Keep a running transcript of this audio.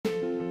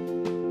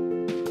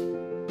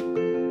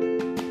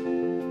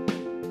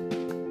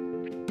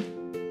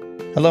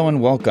Hello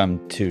and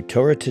welcome to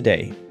Torah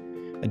Today,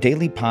 a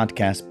daily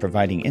podcast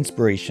providing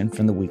inspiration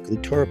from the weekly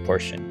Torah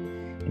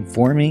portion,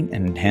 informing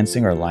and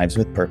enhancing our lives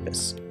with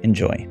purpose.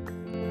 Enjoy.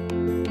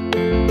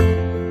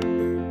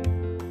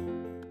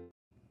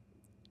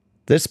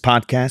 This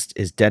podcast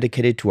is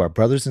dedicated to our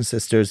brothers and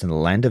sisters in the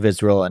land of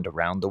Israel and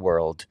around the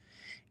world,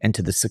 and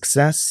to the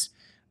success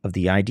of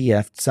the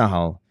IDF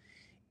Tzahal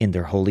in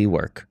their holy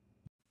work.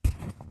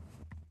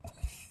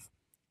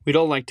 We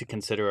don't like to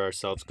consider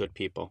ourselves good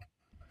people.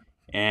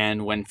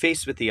 And when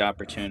faced with the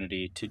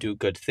opportunity to do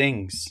good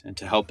things and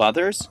to help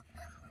others,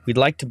 we'd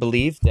like to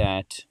believe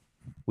that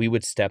we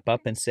would step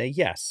up and say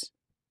yes.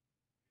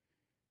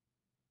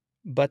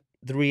 But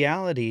the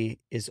reality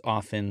is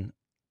often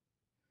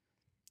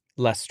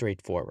less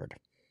straightforward.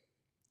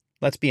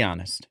 Let's be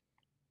honest.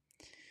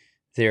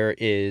 There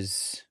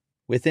is,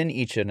 within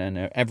each and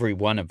every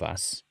one of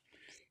us,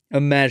 a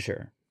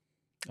measure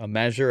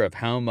of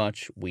how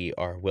much we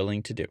are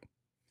willing to do.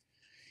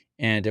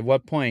 And at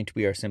what point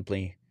we are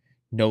simply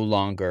no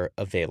longer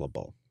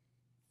available.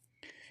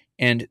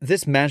 And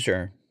this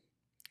measure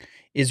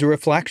is a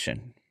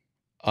reflection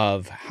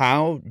of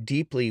how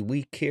deeply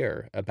we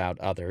care about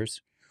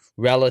others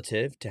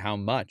relative to how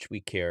much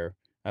we care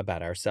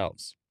about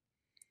ourselves.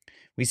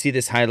 We see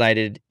this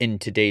highlighted in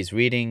today's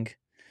reading,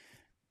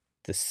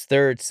 this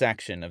third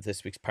section of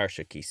this week's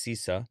Parsha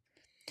Sisa,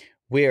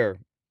 where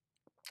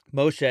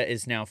Moshe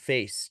is now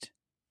faced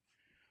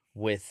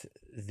with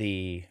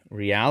the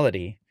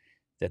reality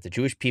that the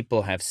Jewish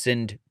people have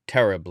sinned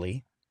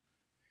terribly,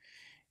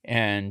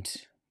 and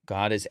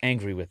God is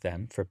angry with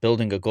them for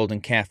building a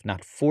golden calf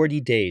not 40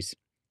 days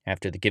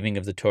after the giving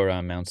of the Torah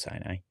on Mount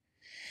Sinai.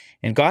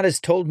 And God has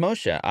told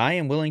Moshe, I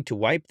am willing to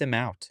wipe them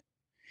out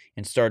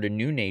and start a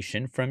new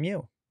nation from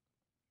you.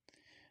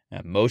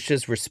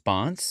 Moshe's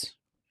response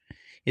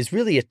is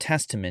really a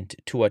testament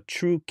to what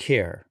true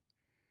care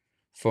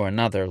for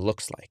another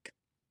looks like.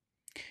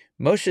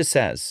 Moshe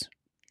says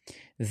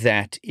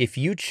that if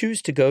you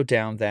choose to go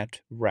down that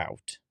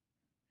route,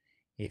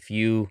 if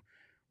you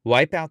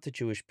wipe out the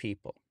Jewish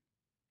people,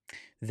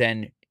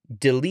 then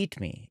delete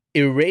me,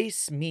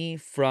 erase me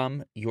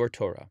from your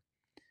Torah.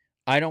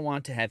 I don't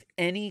want to have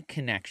any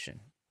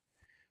connection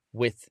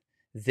with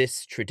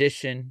this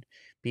tradition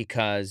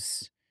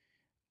because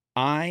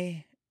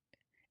I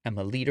am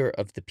a leader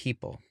of the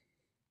people.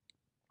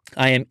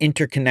 I am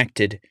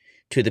interconnected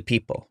to the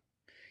people.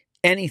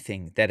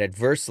 Anything that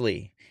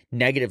adversely,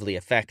 negatively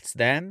affects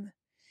them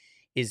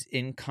is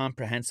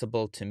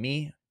incomprehensible to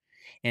me,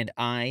 and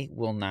I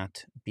will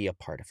not be a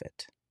part of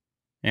it.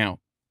 Now,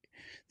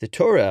 the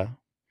Torah,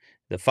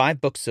 the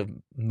 5 books of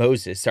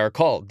Moses, are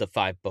called the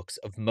 5 books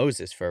of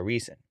Moses for a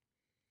reason.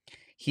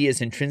 He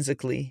is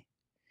intrinsically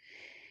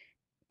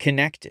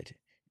connected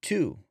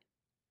to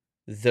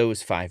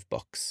those 5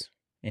 books.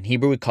 In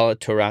Hebrew, we call it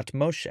Torat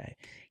Moshe.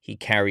 He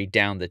carried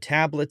down the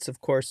tablets, of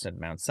course, at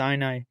Mount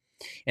Sinai,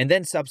 and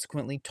then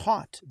subsequently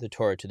taught the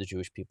Torah to the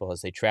Jewish people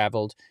as they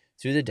traveled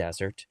through the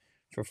desert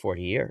for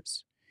 40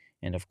 years.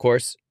 And, of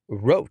course,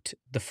 wrote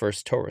the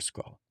first Torah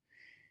scroll.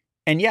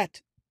 And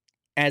yet,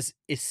 as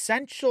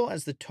essential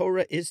as the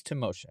Torah is to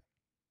Moshe,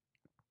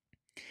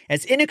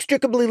 as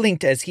inextricably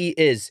linked as he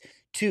is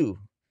to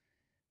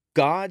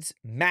God's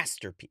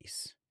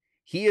masterpiece,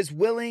 he is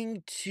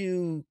willing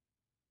to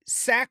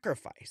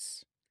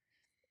sacrifice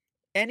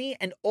any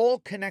and all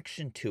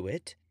connection to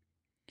it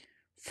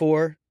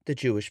for the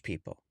Jewish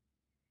people.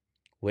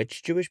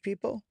 Which Jewish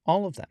people?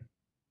 All of them.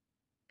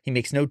 He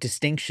makes no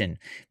distinction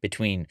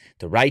between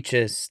the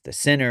righteous, the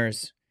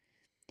sinners.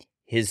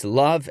 His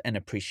love and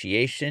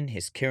appreciation,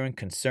 his care and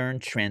concern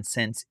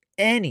transcends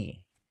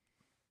any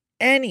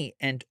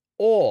and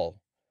all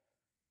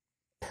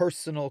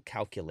personal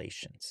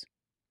calculations.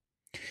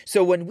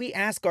 So when we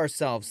ask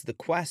ourselves the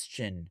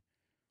question,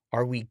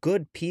 are we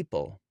good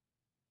people?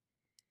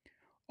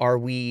 Are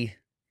we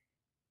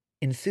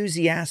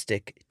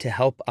enthusiastic to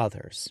help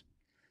others?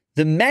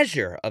 The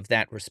measure of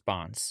that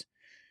response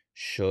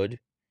should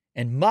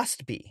and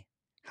must be,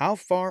 how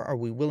far are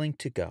we willing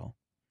to go?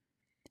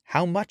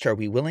 How much are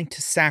we willing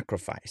to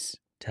sacrifice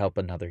to help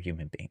another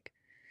human being?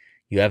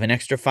 You have an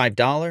extra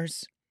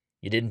 $5,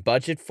 you didn't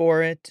budget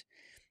for it,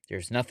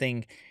 there's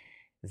nothing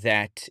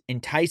that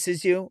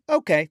entices you,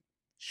 okay,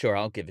 sure,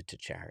 I'll give it to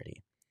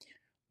charity.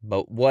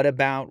 But what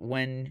about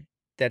when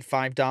that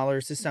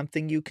 $5 is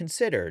something you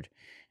considered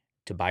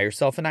to buy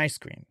yourself an ice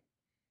cream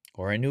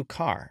or a new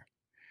car?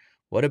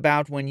 What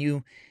about when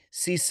you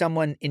see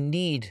someone in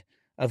need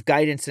of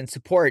guidance and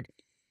support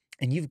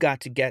and you've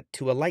got to get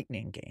to a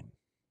lightning game?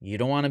 You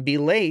don't want to be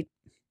late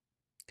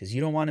because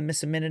you don't want to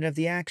miss a minute of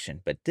the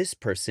action, but this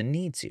person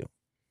needs you.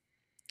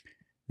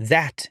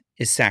 That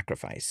is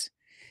sacrifice.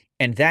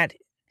 And that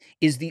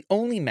is the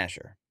only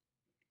measure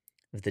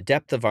of the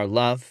depth of our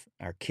love,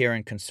 our care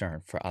and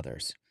concern for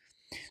others.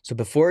 So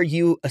before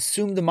you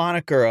assume the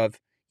moniker of,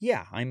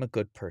 yeah, I'm a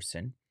good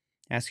person,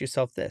 ask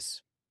yourself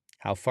this: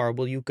 how far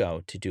will you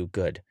go to do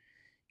good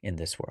in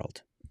this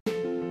world?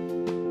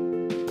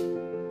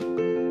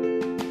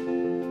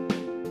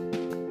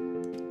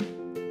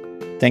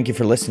 Thank you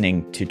for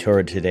listening to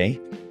Torah Today.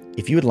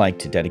 If you would like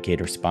to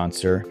dedicate or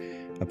sponsor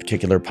a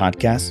particular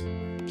podcast,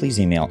 please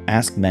email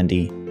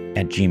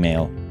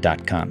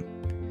askmendy@gmail.com.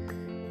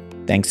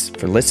 Thanks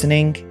for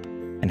listening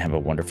and have a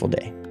wonderful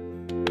day.